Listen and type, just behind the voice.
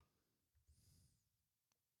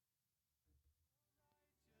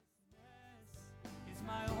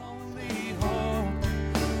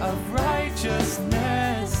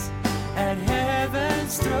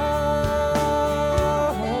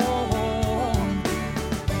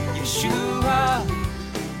Yeshua.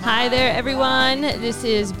 Hi there, everyone. This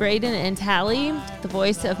is Braden and Tally, the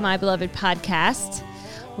voice of My Beloved podcast.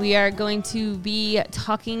 We are going to be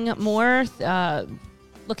talking more,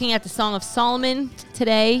 looking at the Song of Solomon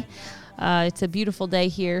today. It's a beautiful day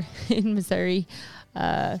here in Missouri.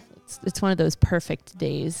 It's one of those perfect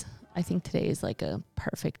days. I think today is like a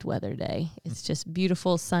perfect weather day. It's just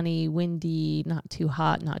beautiful, sunny, windy, not too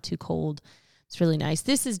hot, not too cold. It's really nice.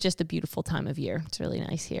 This is just a beautiful time of year. It's really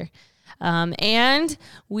nice here. And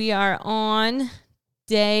we are on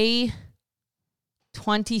day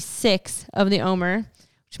 26 of the Omer,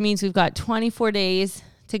 which means we've got 24 days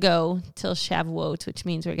to go till Shavuot, which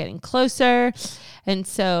means we're getting closer. And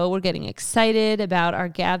so we're getting excited about our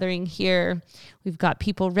gathering here. We've got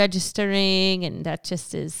people registering, and that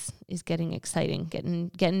just is getting exciting,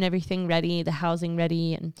 getting everything ready, the housing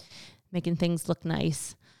ready, and making things look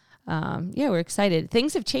nice. We're excited.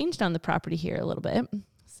 Things have changed on the property here a little bit.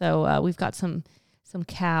 So we've got some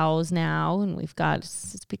cows now, and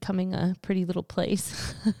it's becoming a pretty little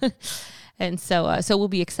place. And so we'll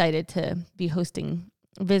be excited to be hosting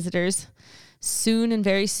visitors soon, and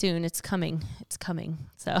very soon. It's coming.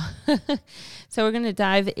 So so we're going to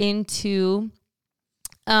dive into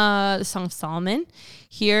the Song of Solomon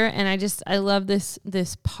here, and I love this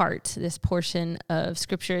portion of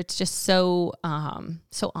scripture. It's just so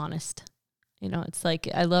honest. You know, it's like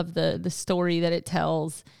I love the story that it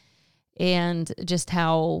tells, and just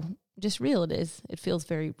how just real it is. It feels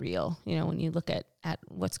very real, you know, when you look at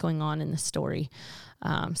what's going on in the story.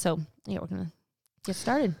 We're gonna get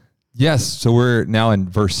started. Yes, so we're now in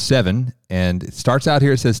verse 7, and it starts out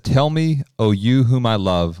here. It says, "Tell me, O you whom I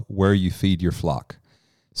love, where you feed your flock."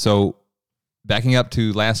 So backing up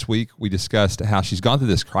to last week, we discussed how she's gone through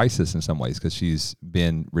this crisis in some ways because she's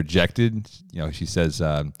been rejected. You know, she says,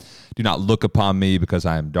 "Do not look upon me because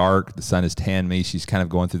I am dark. The sun has tanned me." She's kind of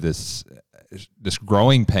going through this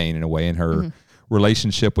growing pain in a way in her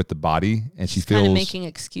relationship with the body, and she's feels kind of making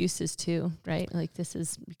excuses too, right? Like, this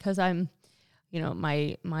is because I'm, you know,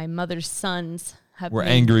 my mother's sons were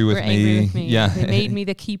angry with me. Yeah, they made me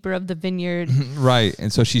the keeper of the vineyard. Right,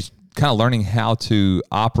 and so she's kind of learning how to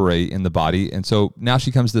operate in the body. And so now she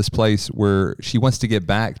comes to this place where she wants to get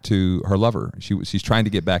back to her lover. She's trying to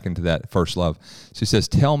get back into that first love. She says,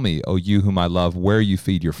 "Tell me, O you whom I love, where you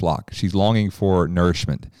feed your flock." She's longing for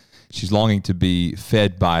nourishment. She's longing to be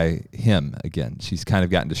fed by him again. She's kind of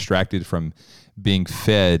gotten distracted from being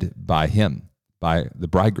fed by him, by the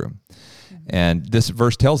bridegroom. And this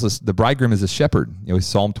verse tells us the bridegroom is a shepherd. You know,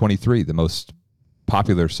 Psalm 23, the most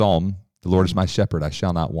popular psalm. "The Lord is my shepherd, I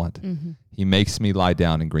shall not want. He makes me lie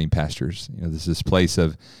down in green pastures." You know, this is this place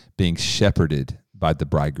of being shepherded by the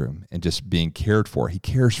bridegroom and just being cared for. He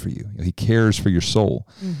cares for you. You know, he cares for your soul.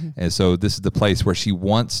 And so this is the place where she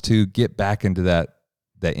wants to get back into that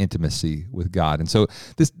intimacy with God. And so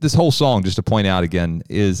this whole song, just to point out again,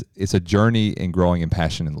 it's a journey in growing in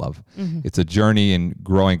passion and love. It's a journey in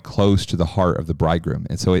growing close to the heart of the bridegroom.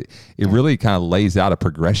 And so it really kind of lays out a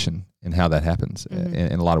progression in how that happens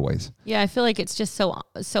in a lot of ways. Yeah, I feel like it's just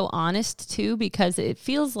so honest too, because it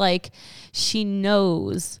feels like she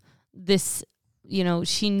knows this, you know,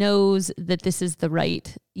 she knows that this is the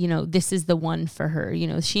right, you know, this is the one for her. You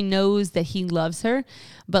know, she knows that he loves her,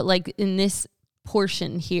 but like in this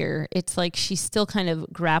portion here, it's like she's still kind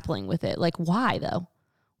of grappling with it. Like, why though?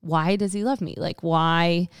 Why does he love me? Like,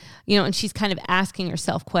 why, you know, and she's kind of asking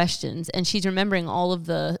herself questions, and she's remembering all of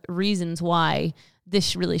the reasons why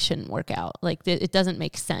this really shouldn't work out. Like, it doesn't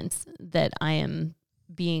make sense that I am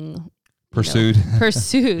being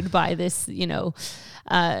pursued by this, you know.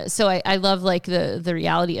 So I love like the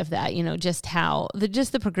reality of that, you know, just how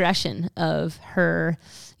the progression of her,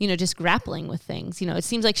 you know, just grappling with things. You know, it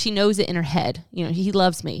seems like she knows it in her head. You know, he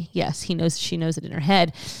loves me. Yes, she knows it in her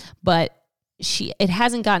head, but it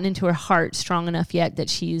hasn't gotten into her heart strong enough yet that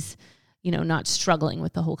she's, you know, not struggling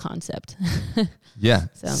with the whole concept. Yeah.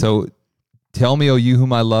 So tell me, O you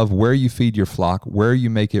whom I love, where you feed your flock, where you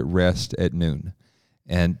make it rest at noon.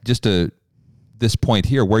 And just this point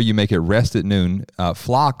here, where you make it rest at noon,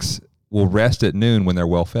 flocks will rest at noon when they're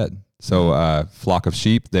well fed. So flock of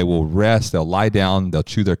sheep, they will rest, they'll lie down, they'll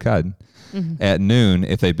chew their cud at noon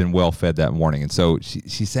if they've been well fed that morning. And so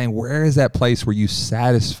she's saying, where is that place where you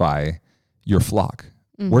satisfy your flock?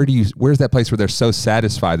 Where's that place where they're so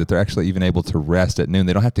satisfied that they're actually even able to rest at noon?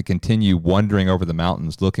 They don't have to continue wandering over the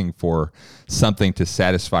mountains looking for something to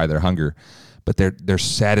satisfy their hunger, but they're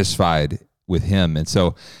satisfied with him. And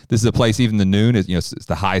so this is a place, even the noon is, you know, it's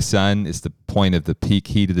the high sun. It's the point of the peak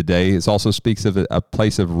heat of the day. It also speaks of a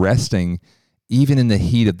place of resting even in the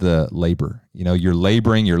heat of the labor, you're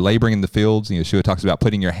laboring in the fields. Yeshua talks about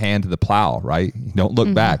putting your hand to the plow, right? You don't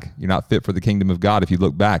look back. You're not fit for the kingdom of God if you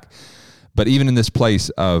look back. But even in this place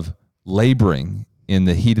of laboring in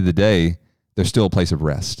the heat of the day, there's still a place of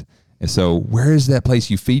rest. And so where is that place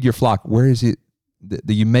you feed your flock? Where is it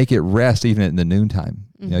that you make it rest even in the noontime?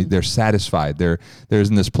 They're satisfied. There's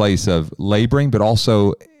in this place of laboring, but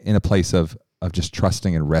also in a place of just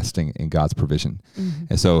trusting and resting in God's provision.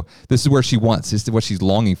 And so this is where she wants. This is what she's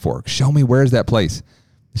longing for. Show me, where is that place?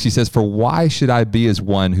 She says, for why should I be as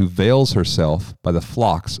one who veils herself by the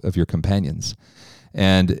flocks of your companions?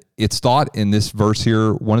 And it's thought in this verse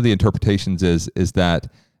here, one of the interpretations is that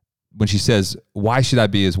when she says, why should I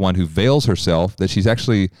be as one who veils herself, that she's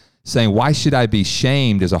actually saying, why should I be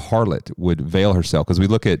shamed as a harlot would veil herself? Because we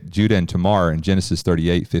look at Judah and Tamar in Genesis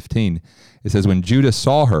 38:15. It says, when Judah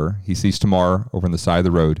saw her, he sees Tamar over on the side of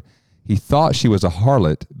the road, he thought she was a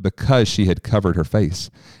harlot because she had covered her face.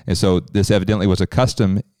 And so this evidently was a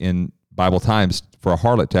custom in Bible times for a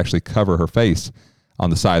harlot to actually cover her face on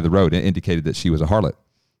the side of the road. It indicated that she was a harlot.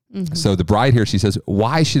 So the bride here, she says,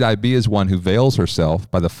 why should I be as one who veils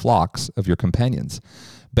herself by the flocks of your companions?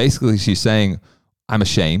 Basically, she's saying, I'm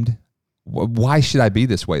ashamed. Why should I be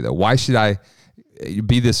this way, though? Why should I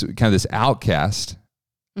be this outcast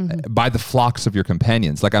by the flocks of your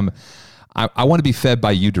companions? Like I want to be fed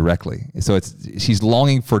by you directly. So she's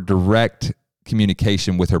longing for direct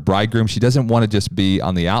communication with her bridegroom. She doesn't want to just be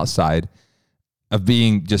on the outside of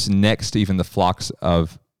being just next to even the flocks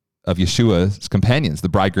of Yeshua's companions, the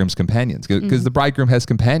bridegroom's companions, because the bridegroom has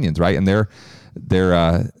companions, right? And they're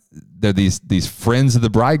these friends of the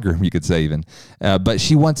bridegroom, you could say even. But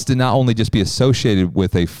she wants to not only just be associated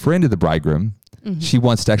with a friend of the bridegroom, she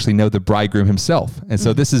wants to actually know the bridegroom himself. And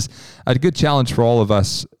so this is a good challenge for all of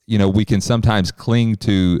us. We can sometimes cling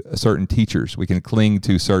to certain teachers. We can cling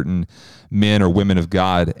to certain men or women of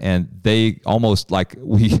God, and they almost like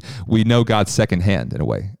we know God secondhand in a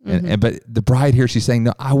way. But the bride here, she's saying,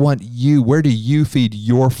 no, I want you. Where do you feed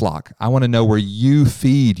your flock? I want to know where you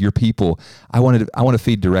feed your people. I want to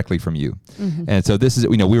feed directly from you. And so this is,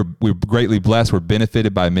 we're greatly blessed. We're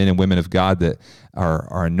benefited by men and women of God that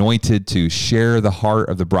are anointed to share the heart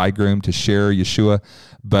of the bridegroom, to share Yeshua.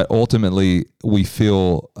 But ultimately, we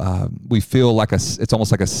feel like it's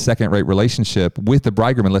almost like a second-rate relationship with the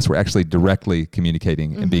bridegroom unless we're actually directly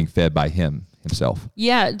communicating and being fed by him himself.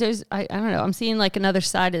 Yeah, I don't know. I'm seeing like another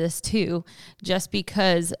side of this too, just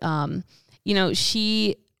because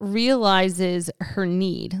she realizes her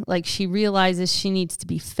need. Like she realizes she needs to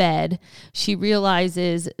be fed. She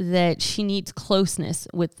realizes that she needs closeness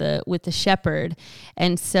with the shepherd.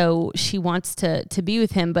 And so she wants to be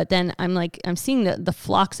with him. But then I'm seeing the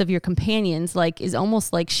flocks of your companions, like is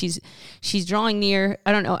almost like she's drawing near.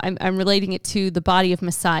 I don't know. I'm relating it to the body of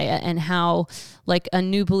Messiah and how like a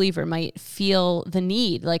new believer might feel the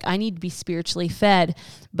need. Like I need to be spiritually fed,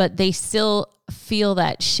 but they still feel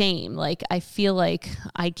that shame. Like I feel like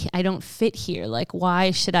I don't fit here. Like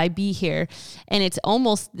why should I be here? And it's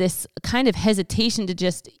almost this kind of hesitation to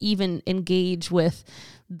just even engage with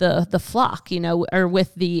the flock, or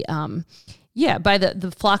with the by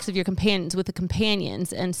the flocks of your companions, with the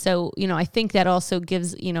companions. And so, I think that also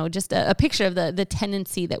gives, just a picture of the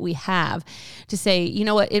tendency that we have to say, you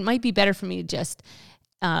know what, it might be better for me to just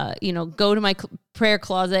go to my prayer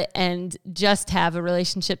closet and just have a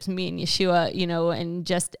relationship to me and Yeshua,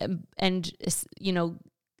 and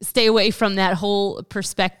stay away from that whole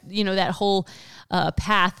perspective, that whole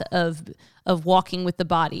path of walking with the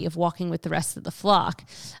body, of walking with the rest of the flock.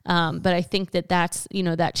 But I think that's,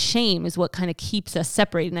 that shame is what kind of keeps us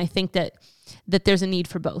separated. And I think that there's a need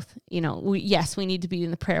for both. We need to be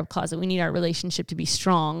in the prayer closet. We need our relationship to be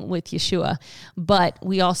strong with Yeshua, but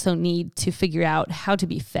we also need to figure out how to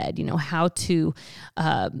be fed, how to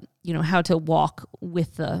walk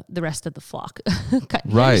with the rest of the flock.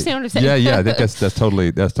 Right. You understand what I'm saying? Yeah. I think that's totally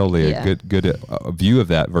a good view of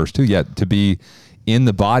that verse too. Yeah. To be in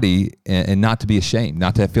the body and not to be ashamed,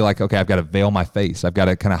 not to feel like, okay, I've got to veil my face. I've got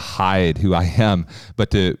to kind of hide who I am,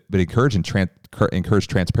 but encourage and encourage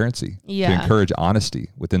transparency, to encourage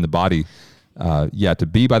honesty within the body. To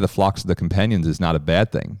be by the flocks of the companions is not a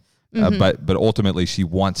bad thing. But ultimately she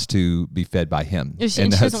wants to be fed by him. She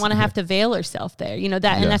doesn't want to have to veil herself there, and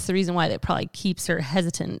that's the reason why that probably keeps her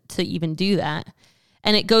hesitant to even do that.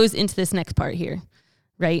 And it goes into this next part here,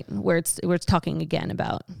 right? Where it's talking again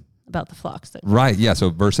about about the flocks. Right. Yeah. So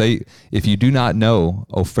verse 8, if you do not know,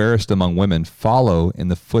 O fairest among women, follow in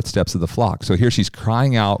the footsteps of the flock. So here she's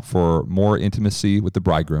crying out for more intimacy with the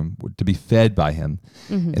bridegroom, to be fed by him.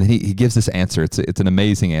 And then he gives this answer. It's an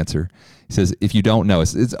amazing answer. He says, if you don't know,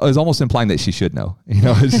 it's almost implying that she should know.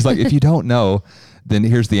 It's just like, if you don't know, then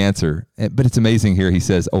here's the answer. But it's amazing here. He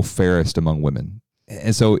says, O fairest among women.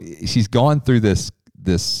 And so she's gone through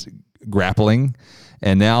this grappling.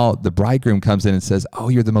 And now the bridegroom comes in and says, oh,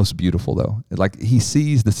 you're the most beautiful, though. Like, he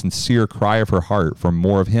sees the sincere cry of her heart for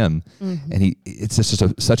more of him. And it's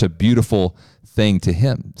just such a beautiful thing to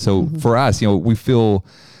him. So for us, we feel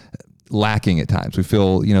lacking at times. We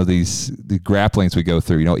feel, the grapplings we go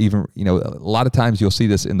through, a lot of times you'll see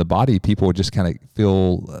this in the body. People just kind of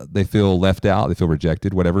feel left out. They feel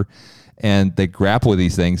rejected, whatever. And they grapple with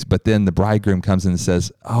these things, but then the bridegroom comes in and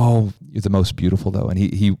says, oh, you're the most beautiful, though. And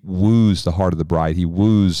he woos the heart of the bride. He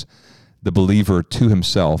woos the believer to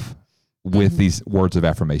himself with these words of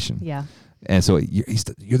affirmation. Yeah. And so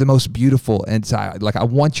you're the most beautiful. And so I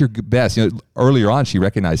want your best. Earlier on, she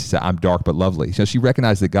recognized, she said, I'm dark but lovely. So she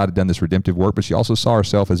recognized that God had done this redemptive work, but she also saw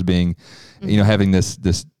herself as being, having this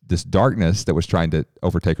darkness that was trying to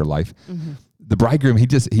overtake her life. The bridegroom,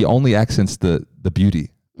 he only accents the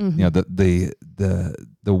beauty.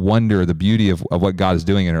 The wonder, the beauty of what God is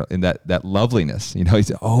doing in that loveliness. He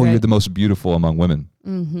said, oh, you're the most beautiful among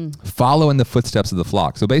women. Follow in the footsteps of the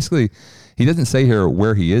flock. So basically, he doesn't say here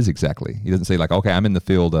where he is exactly. He doesn't say like, okay, I'm in the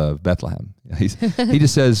field of Bethlehem. He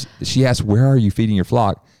just says, she asks, where are you feeding your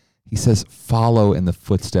flock? He says, follow in the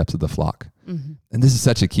footsteps of the flock. And this is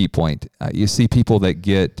such a key point. You see people that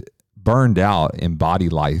get burned out in body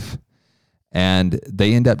life, and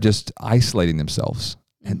they end up just isolating themselves.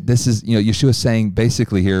 And this is, Yeshua saying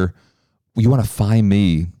basically here, you want to find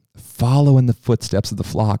me, follow in the footsteps of the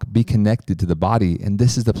flock, be connected to the body, and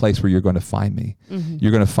this is the place where you're going to find me.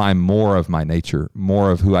 You're going to find more of my nature,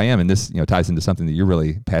 more of who I am. And this, ties into something that you're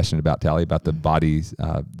really passionate about, Tally, about the body's,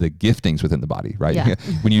 the giftings within the body, right? Yeah.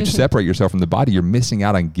 When you separate yourself from the body, you're missing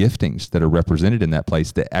out on giftings that are represented in that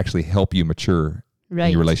place that actually help you mature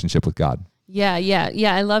in your relationship with God. Yeah.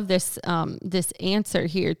 I love this this answer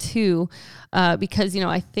here too, because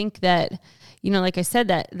I think that like I said,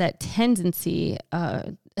 that tendency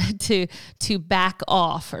to back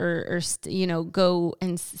off or go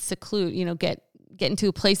and seclude, get into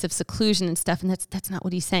a place of seclusion and stuff, and that's not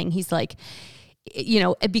what he's saying. He's like,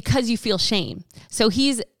 because you feel shame. So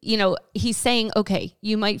he's saying, okay,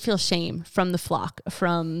 you might feel shame from the flock,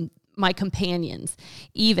 from my companions,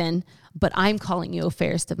 even. But I'm calling you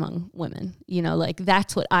fairest among women,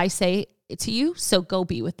 that's what I say to you. So go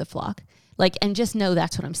be with the flock, and just know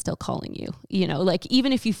that's what I'm still calling you,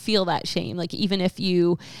 even if you feel that shame, even if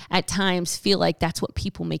you at times feel like that's what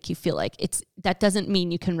people make you feel like, that doesn't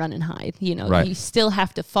mean you can run and hide, Right. You still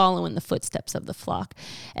have to follow in the footsteps of the flock.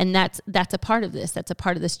 And that's a part of this. That's a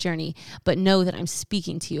part of this journey. But know that I'm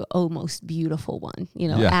speaking to you, oh, most beautiful one,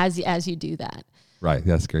 as you do that. Right.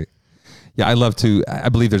 That's great. Yeah, I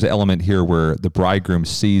believe there's an element here where the bridegroom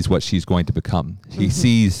sees what she's going to become. He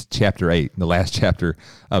sees chapter 8, the last chapter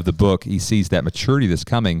of the book. He sees that maturity that's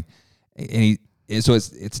coming. And so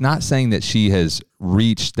it's not saying that she has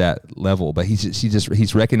reached that level, but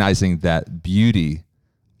he's recognizing that beauty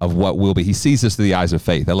of what will be. He sees this through the eyes of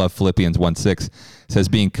faith. I love Philippians 1:6. It says,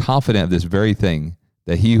 being confident of this very thing,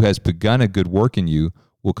 that he who has begun a good work in you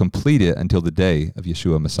will complete it until the day of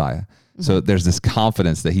Yeshua Messiah. So there's this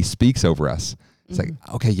confidence that he speaks over us. It's like,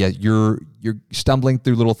 okay, yeah, you're stumbling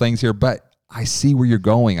through little things here, but I see where you're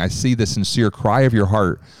going. I see the sincere cry of your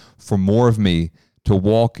heart for more of me, to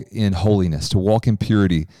walk in holiness, to walk in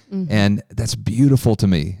purity. And that's beautiful to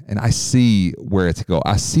me. And I see where it's going.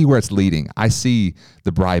 I see where it's leading. I see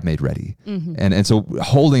the bride made ready. And so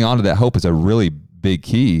holding on to that hope is a really big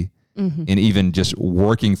key in even just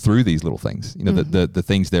working through these little things, the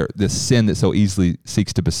things there, the sin that so easily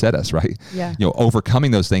seeks to beset us, right? Yeah.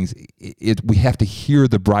 Overcoming those things, we have to hear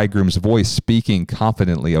the bridegroom's voice speaking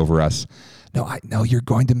confidently over us. No, I know you're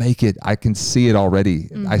going to make it. I can see it already.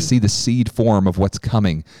 I see the seed form of what's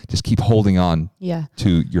coming. Just keep holding on to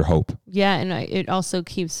your hope. Yeah, and it also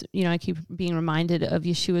keeps, I keep being reminded of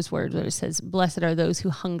Yeshua's word where it says, blessed are those who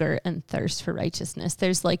hunger and thirst for righteousness.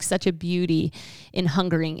 There's such a beauty in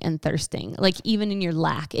hungering and thirsting. Even in your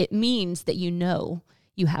lack, it means that you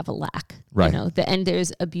have a lack, right? And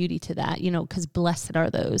there's a beauty to that, because blessed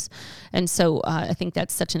are those. And so I think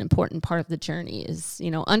that's such an important part of the journey is,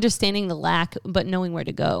 understanding the lack, but knowing where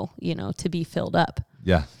to go, to be filled up.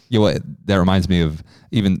 Yeah. That reminds me of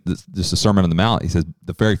even just the Sermon on the Mount. He says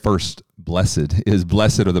the very first blessed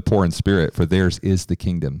are the poor in spirit, for theirs is the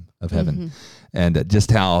kingdom of heaven. And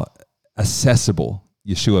just how accessible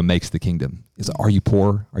Yeshua makes the kingdom. Is, are you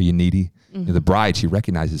poor? Are you needy? Mm-hmm. The bride, she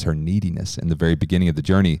recognizes her neediness in the very beginning of the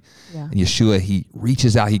journey. Yeah. And Yeshua, he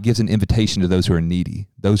reaches out, he gives an invitation to those who are needy,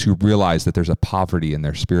 those who realize that there's a poverty in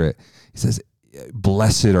their spirit. He says,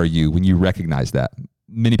 blessed are you when you recognize that.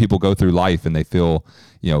 Many people go through life and they feel,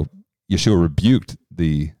 Yeshua rebuked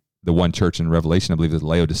the one church in Revelation, I believe, the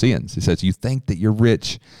Laodiceans. He says, you think that you're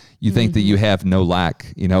rich, you think that you have no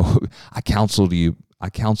lack. I counsel you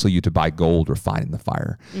to buy gold refined in the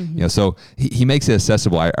fire. So he makes it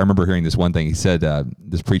accessible. I remember hearing this one thing. He said,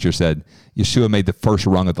 this preacher said, Yeshua made the first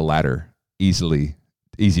rung of the ladder easy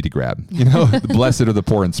to grab. Blessed are the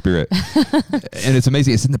poor in spirit. And it's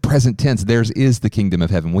amazing. It's in the present tense. Theirs is the kingdom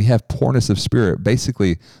of heaven. We have poorness of spirit.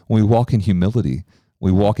 Basically, when we walk in humility,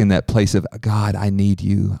 we walk in that place of, God, I need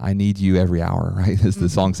you. I need you every hour, right? As the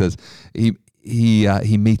song says, he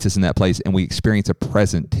meets us in that place, and we experience a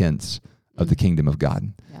present tense of the kingdom of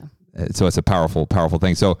God. Yeah. So it's a powerful, powerful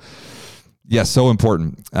thing. So, yes, so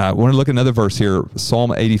important. I want to look at another verse here, Psalm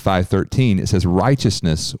 85:13. It says,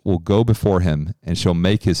 righteousness will go before him and shall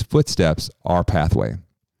make his footsteps our pathway.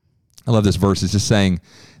 I love this verse. It's just saying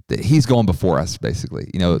that he's going before us, basically.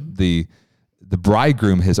 The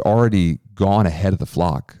bridegroom has already gone ahead of the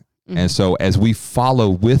flock. And so as we follow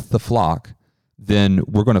with the flock, then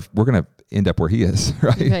we're going to end up where he is,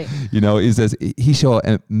 right? He says he shall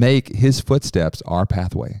make his footsteps our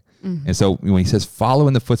pathway. And so when he says follow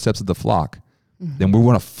in the footsteps of the flock, then we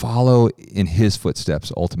want to follow in his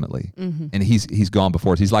footsteps ultimately. And he's gone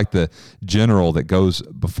before us. He's like the general that goes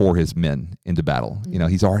before his men into battle.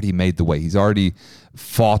 He's already made the way. He's already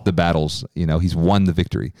fought the battles. He's won the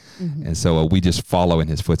victory. And so we just follow in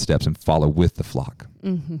his footsteps and follow with the flock.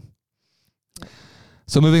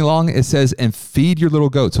 So moving along, it says, and feed your little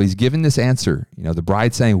goats. So he's given this answer. The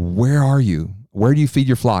bride saying, where are you? Where do you feed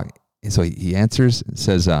your flock? And so he answers and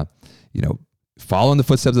says, follow in the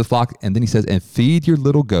footsteps of the flock. And then he says, and feed your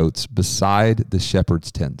little goats beside the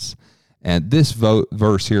shepherd's tents. And this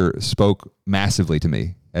verse here spoke massively to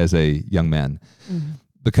me as a young man,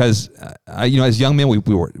 because, as young men,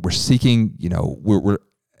 we're seeking,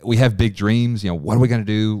 we have big dreams. What are we going to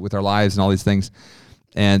do with our lives and all these things?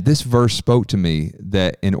 And this verse spoke to me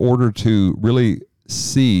that in order to really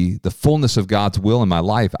see the fullness of God's will in my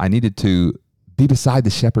life, I needed to be beside the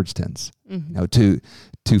shepherd's tents,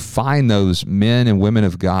 to find those men and women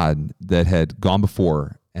of God that had gone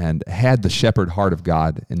before and had the shepherd heart of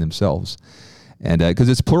God in themselves. And because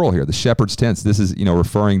it's plural here, the shepherd's tents, this is,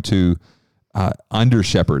 referring to under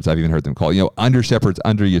shepherds, I've even heard them called, under shepherds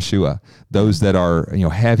under Yeshua, those that are,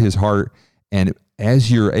 have his heart. And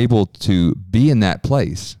as you're able to be in that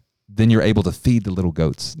place, then you're able to feed the little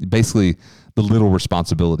goats, basically the little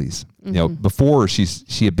responsibilities. Before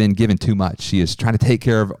she had been given too much. She is trying to take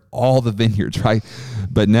care of all the vineyards, right?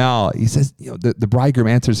 But now he says, the bridegroom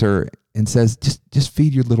answers her and says, just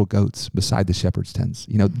feed your little goats beside the shepherd's tents.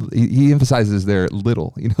 He emphasizes their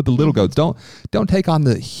little, the little goats. Don't take on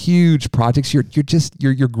the huge projects.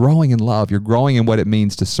 You're growing in love. You're growing in what it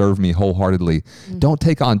means to serve me wholeheartedly. Don't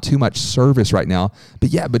take on too much service right now,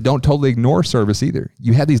 but don't totally ignore service either.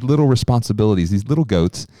 You have these little responsibilities, these little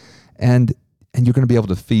goats, and you're going to be able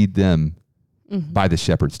to feed them by the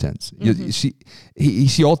shepherd's tents. She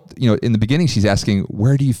in the beginning, she's asking,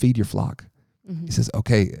 where do you feed your flock? He says,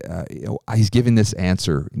 okay, he's giving this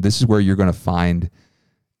answer. This is where you're going to find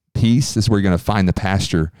peace. This is where you're going to find the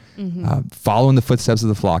pasture. Follow in the footsteps of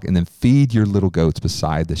the flock, and then feed your little goats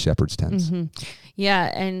beside the shepherd's tents.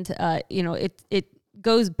 Yeah, and it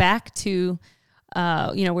goes back to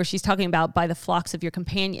where she's talking about by the flocks of your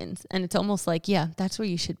companions. And it's almost like, that's where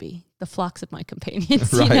you should be. The flocks of my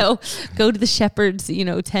companions, right. Go to the shepherds,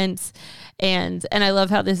 tents. And I love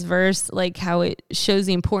how this verse, like how it shows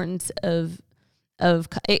the importance of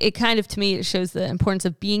it kind of, to me, it shows the importance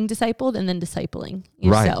of being discipled and then discipling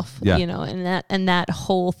yourself, right. Yeah. And that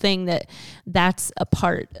whole thing that's a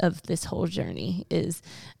part of this whole journey is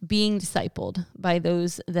being discipled by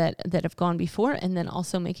those that have gone before, and then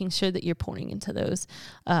also making sure that you're pouring into those,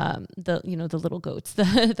 the little goats,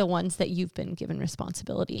 the ones that you've been given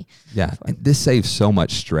responsibility. Yeah. And this saves so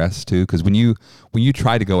much stress too. Cause when you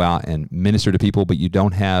try to go out and minister to people, but you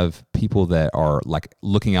don't have people that are like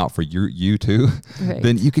looking out for you too, right.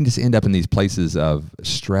 Then you can just end up in these places of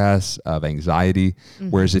stress, of anxiety.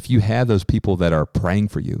 Whereas if you have those people that are praying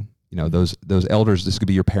for you, those elders, this could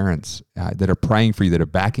be your parents that are praying for you, that are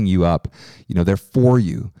backing you up, they're for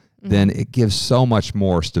you, then it gives so much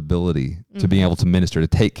more stability to being able to minister, to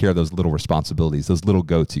take care of those little responsibilities, those little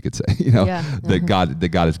goats, you could say, that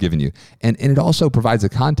God has given you. And it also provides a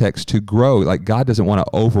context to grow. Like God doesn't want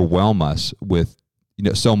to overwhelm us with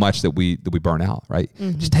so much that we burn out, right?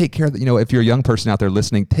 Just take care of if you're a young person out there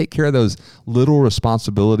listening, take care of those little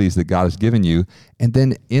responsibilities that God has given you. And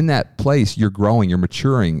then in that place, you're growing, you're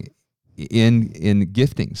maturing in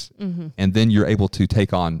giftings. And then you're able to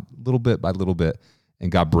take on little bit by little bit,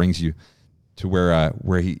 and God brings you to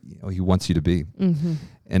where he wants you to be.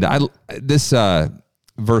 And this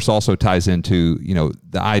verse also ties into,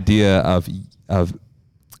 the idea of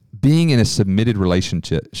being in a submitted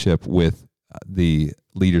relationship with the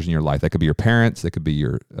leaders in your life. That could be your parents, that could be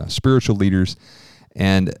your spiritual leaders.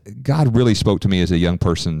 And God really spoke to me as a young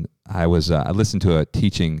person. I listened to a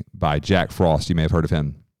teaching by Jack Frost. You may have heard of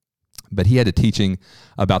him, but he had a teaching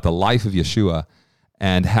about the life of Yeshua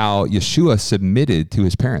and how Yeshua submitted to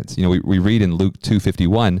his parents. We read in Luke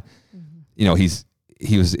 2:51,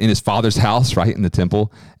 he was in his father's house, right, in the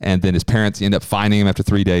temple, and then his parents end up finding him after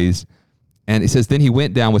 3 days. And it says, then he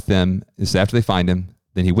went down with them. This is after they find him.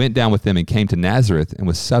 Then he went down with them and came to Nazareth and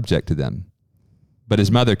was subject to them. But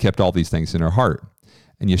his mother kept all these things in her heart.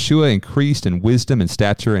 And Yeshua increased in wisdom and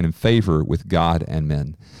stature and in favor with God and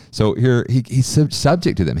men. So here he's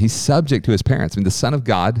subject to them. He's subject to his parents. The Son of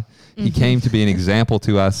God, he came to be an example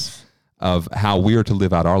to us of how we are to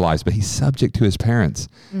live out our lives, but he's subject to his parents.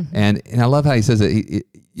 And I love how he says that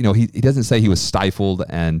he doesn't say he was stifled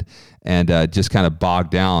and just kind of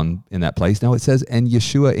bogged down in that place. No, it says, and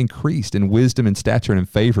Yeshua increased in wisdom and stature and in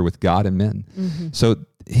favor with God and men. So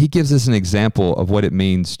he gives us an example of what it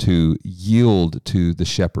means to yield to the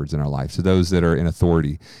shepherds in our life, to those that are in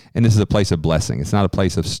authority. And this is a place of blessing. It's not a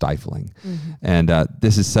place of stifling. And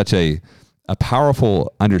this is such a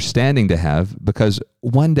powerful understanding to have, because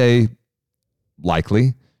one day,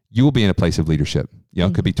 likely, you will be in a place of leadership.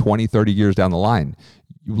 It could be 20, 30 years down the line.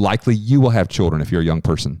 Likely you will have children if you're a young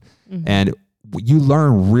person. And you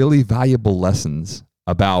learn really valuable lessons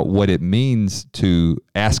about what it means to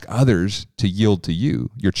ask others to yield to you.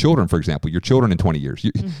 Your children, for example, your children in 20 years.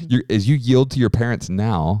 As you yield to your parents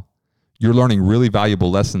now, you're learning really valuable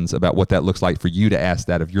lessons about what that looks like for you to ask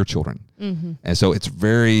that of your children. And so it's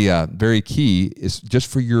very, very key, is just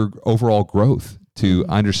for your overall growth to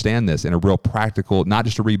understand this in a real practical, not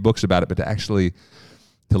just to read books about it, but to actually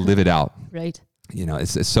to live it out. Right.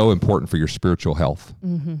 It's so important for your spiritual health.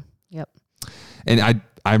 Yep. And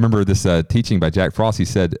I remember this teaching by Jack Frost. He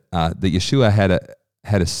said that Yeshua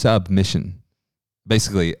had a submission.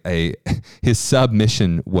 Basically, his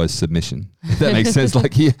submission was submission. If that makes sense.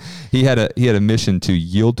 Like he had a mission to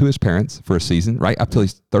yield to his parents for a season, right, up till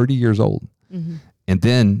he's 30 years old, and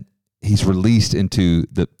then he's released into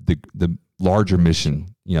the larger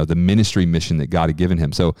mission, the ministry mission that God had given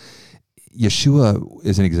him. So Yeshua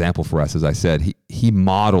is an example for us. As I said, he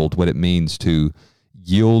modeled what it means to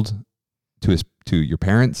yield to your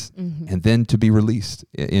parents and then to be released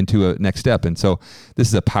into a next step. And so this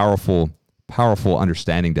is a powerful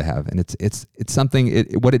understanding to have. And it's something,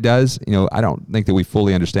 what it does, I don't think that we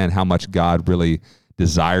fully understand how much God really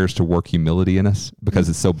desires to work humility in us, because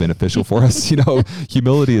it's so beneficial for us.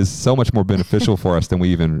 Humility is so much more beneficial for us than we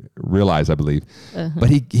even realize, I believe. But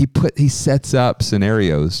he sets up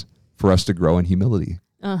scenarios for us to grow in humility.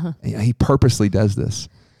 He purposely does this.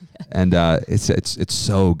 And it's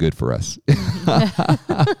so good for us.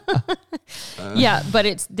 Yeah, but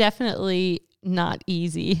it's definitely not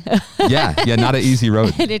easy. yeah, not an easy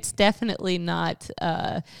road. And it's definitely not,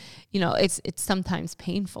 it's sometimes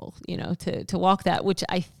painful, to walk that, which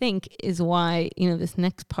I think is why, this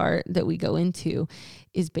next part that we go into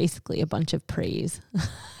is basically a bunch of praise.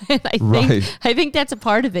 And I think that's a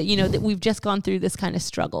part of it, that we've just gone through this kind of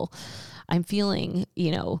struggle. I'm feeling,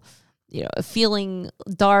 feeling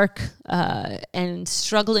dark and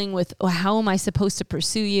struggling with, how am I supposed to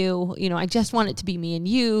pursue you? I just want it to be me and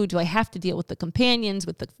you. Do I have to deal with the companions,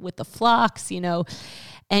 with the flocks?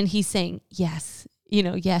 And he's saying, yes,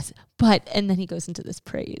 yes. But, and then he goes into this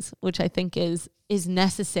praise, which I think is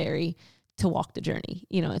necessary to walk the journey.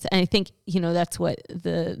 And I think, that's what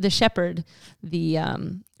the shepherd,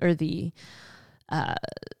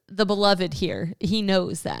 the beloved here, he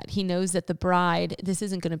knows that the bride, this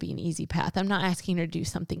isn't going to be an easy path. I'm not asking her to do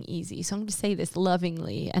something easy. So I'm going to say this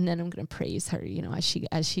lovingly, and then I'm going to praise her,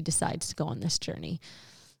 as she decides to go on this journey.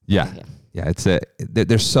 Yeah. It's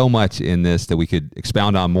there's so much in this that we could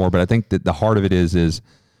expound on more, but I think that the heart of it is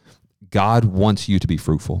God wants you to be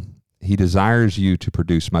fruitful. He desires you to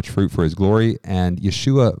produce much fruit for his glory. And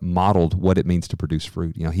Yeshua modeled what it means to produce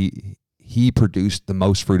fruit. He produced the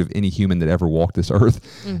most fruit of any human that ever walked this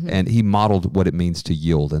earth, and he modeled what it means to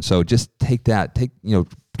yield. And so just take that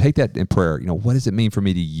in prayer. What does it mean for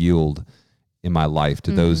me to yield in my life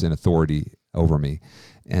to those in authority over me,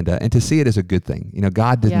 and to see it as a good thing.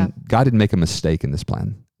 God didn't make a mistake in this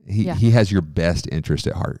plan. He has your best interest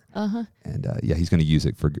at heart. Uh-huh. And he's going to use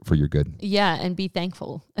it for your good. Yeah, and be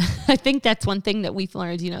thankful. I think that's one thing that we've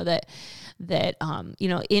learned, that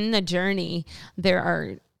in the journey, there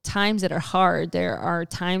are times that are hard. There are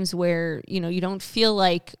times where, you don't feel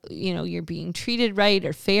like, you're being treated right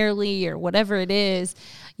or fairly or whatever it is,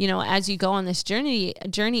 as you go on this journey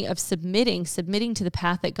of submitting to the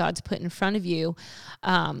path that God's put in front of you.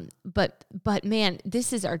 But man,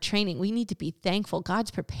 this is our training. We need to be thankful. God's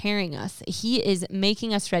preparing us. He is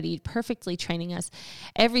making us ready, perfectly training us.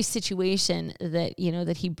 Every situation that,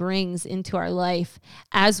 that he brings into our life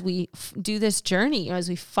as we do this journey, as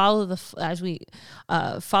we follow the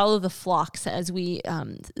flocks, as we,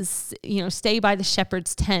 stay by the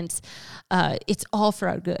shepherd's tents, it's all for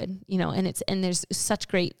our good, and there's such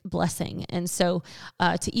great blessing. And so,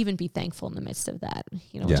 to even be thankful in the midst of that,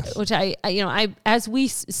 Yes. which I, as we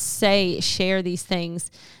share these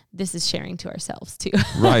things, this is sharing to ourselves too.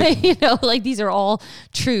 Right. These are all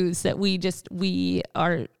truths that we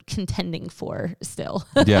are contending for still.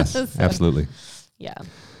 Yes, So, absolutely. yeah.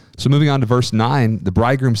 So moving on to verse 9, the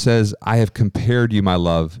bridegroom says, I have compared you, my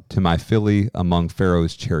love, to my filly among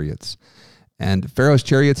Pharaoh's chariots. And Pharaoh's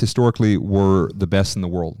chariots historically were the best in the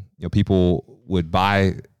world. People would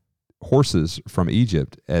buy horses from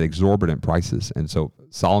Egypt at exorbitant prices. And so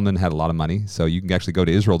Solomon had a lot of money. So you can actually go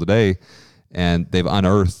to Israel today and they've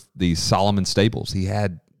unearthed these Solomon stables. He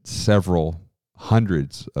had several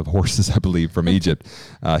hundreds of horses, I believe, from Egypt,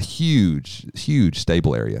 huge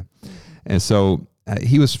stable area. And so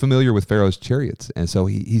he was familiar with Pharaoh's chariots. And so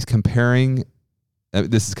he's comparing.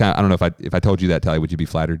 This is kind of, I don't know if I told you that, Tally, would you be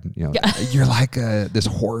flattered? You're like this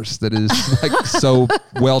horse that is like so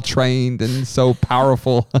well trained and so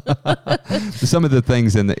powerful. Some of the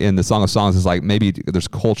things in the Song of Songs is like maybe there's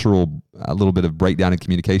a little bit of breakdown in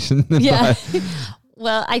communication. Yeah.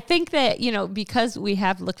 Well, I think that, because we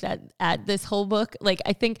have looked at this whole book, like,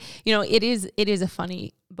 I think, it is a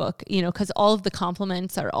funny book, because all of the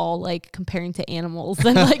compliments are all like comparing to animals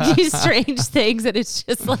and like these strange things. And it's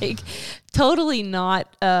just like totally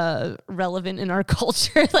not relevant in our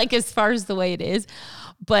culture, like as far as the way it is.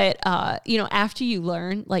 But, after you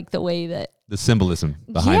learn like the way that the symbolism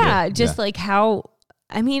behind it. Like how,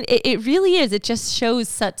 it really is. It just shows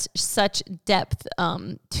such depth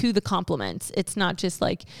to the compliments. It's not just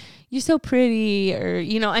like, you're so pretty or,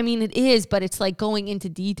 it is, but it's like going into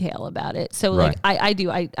detail about it. So right. like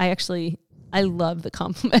I love the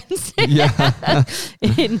compliments Yeah.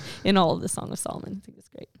 in all of the Song of Solomon. I think it's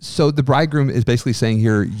great. So the bridegroom is basically saying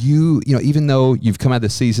here, even though you've come out of the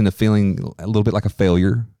season of feeling a little bit like a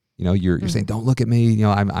failure, you're saying, don't look at me,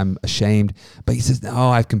 I'm ashamed. But he says, no,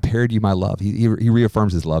 I've compared you, my love. He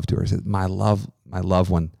reaffirms his love to her. He says, my loved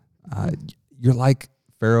one, you're like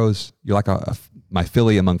my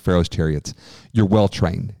filly among Pharaoh's chariots. You're well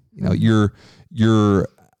trained. You're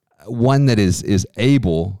one that is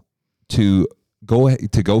able to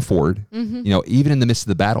go forward. Even in the midst of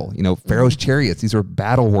the battle. Pharaoh's chariots, these are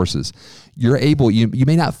battle horses. You're able. You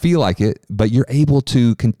may not feel like it, but you're able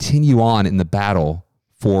to continue on in the battle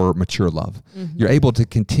for mature love. You're able to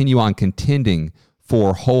continue on contending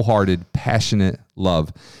for wholehearted, passionate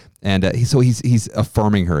love. And so he's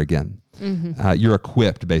affirming her again. You're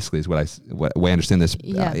equipped, basically, is what way I understand this.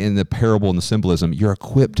 Yeah. In the parable and the symbolism, you're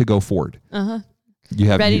equipped to go forward. You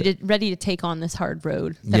have ready to take on this hard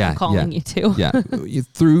road that I'm calling you to.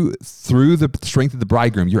 Through the strength of the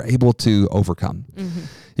bridegroom, you're able to overcome.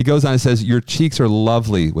 He goes on and says, your cheeks are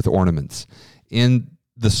lovely with ornaments. In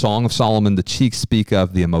the Song of Solomon, the cheeks speak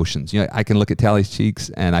of the emotions. I can look at Tally's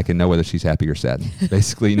cheeks and I can know whether she's happy or sad.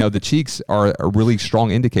 Basically, the cheeks are a really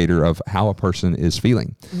strong indicator of how a person is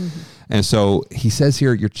feeling. And so he says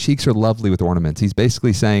here, your cheeks are lovely with ornaments. He's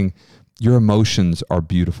basically saying, your emotions are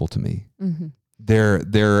beautiful to me.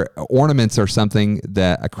 Their ornaments are something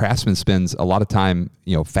that a craftsman spends a lot of time,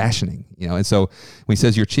 fashioning, And so when he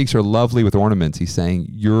says your cheeks are lovely with ornaments, he's saying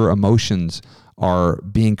your emotions are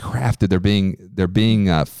being crafted. They're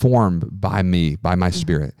being formed by me, by my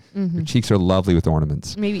spirit. Your cheeks are lovely with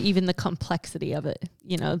ornaments. Maybe even the complexity of it,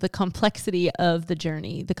 the complexity of the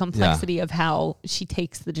journey, the complexity of how she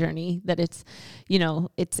takes the journey, that it's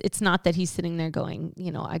not that he's sitting there going,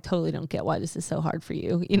 I totally don't get why this is so hard for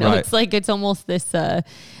you. Right. It's like, it's almost this,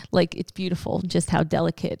 like, it's beautiful just how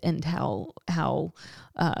delicate and how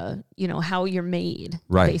you're made,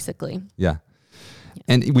 basically. Yeah.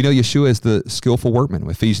 And we know Yeshua is the skillful workman.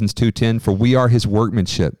 Ephesians 2:10, for we are his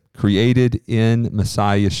workmanship, created in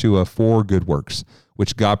Messiah Yeshua for good works,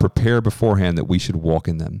 which God prepared beforehand that we should walk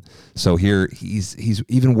in them. So here he's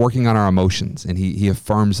even working on our emotions, and he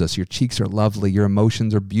affirms us. Your cheeks are lovely. Your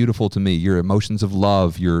emotions are beautiful to me. Your emotions of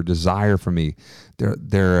love, your desire for me,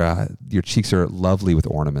 your cheeks are lovely with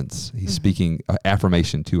ornaments. He's speaking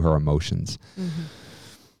affirmation to her emotions.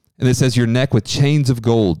 And it says your neck with chains of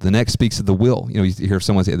gold. The neck speaks of the will. You hear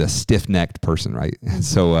someone say the stiff-necked person, right? And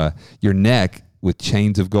so your neck with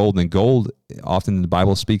chains of gold. And gold often in the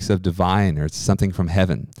Bible speaks of divine, or it's something from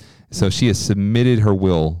heaven. So she has submitted her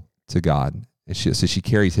will to God. And so she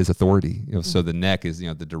carries his authority. So the neck is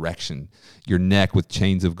the direction. Your neck with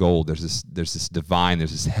chains of gold. There's this divine,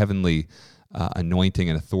 there's this heavenly anointing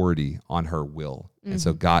and authority on her will. And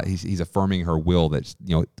so God, he's affirming her will, that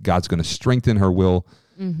God's going to strengthen her will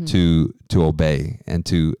to obey and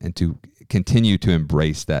to continue to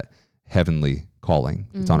embrace that heavenly calling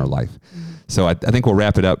that's on her life. So I think we'll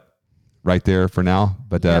wrap it up right there for now.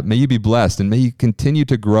 But may you be blessed, and may you continue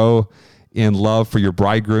to grow in love for your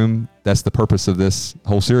bridegroom. That's the purpose of this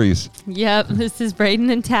whole series. Yep. This is Braden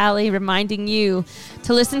and Tally reminding you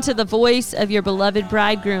to listen to the voice of your beloved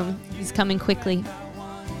bridegroom. He's coming quickly.